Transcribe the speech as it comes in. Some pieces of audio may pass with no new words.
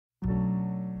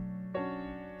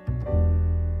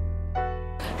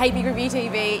Hey Big Review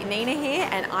TV, Nina here,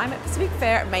 and I'm at Pacific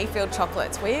Fair at Mayfield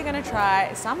Chocolates. We are going to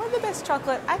try some of the best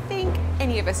chocolate I think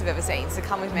any of us have ever seen. So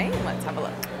come with me and let's have a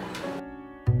look.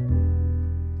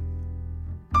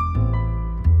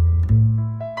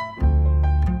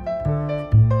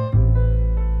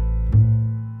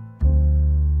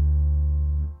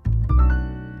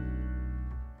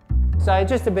 So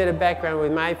just a bit of background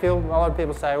with Mayfield. A lot of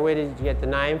people say, where did you get the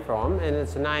name from? And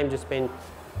it's a name just been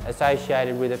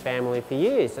associated with the family for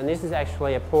years. And this is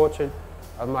actually a portrait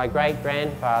of my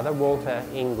great-grandfather, Walter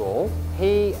Ingall.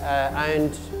 He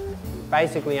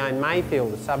basically owned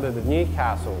Mayfield, a suburb of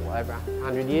Newcastle, over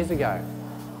 100 years ago,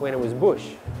 when it was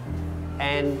bush.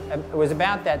 And it was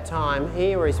about that time,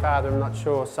 he or his father, I'm not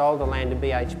sure, sold the land to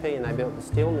BHP and they built the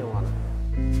steel mill on it.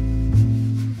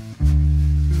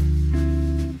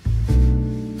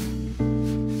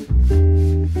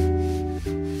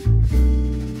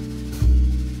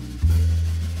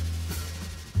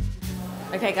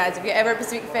 Okay guys, if you're ever at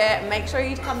Pacific Fair, make sure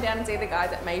you come down and see the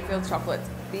guys at Mayfield Chocolates.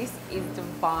 This is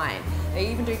divine.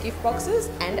 They even do gift boxes,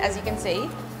 and as you can see,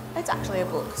 it's actually a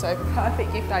book, so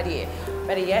perfect gift idea.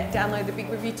 Better yet, download the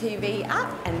BIGReviewTV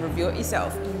app and review it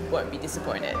yourself. You won't be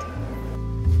disappointed.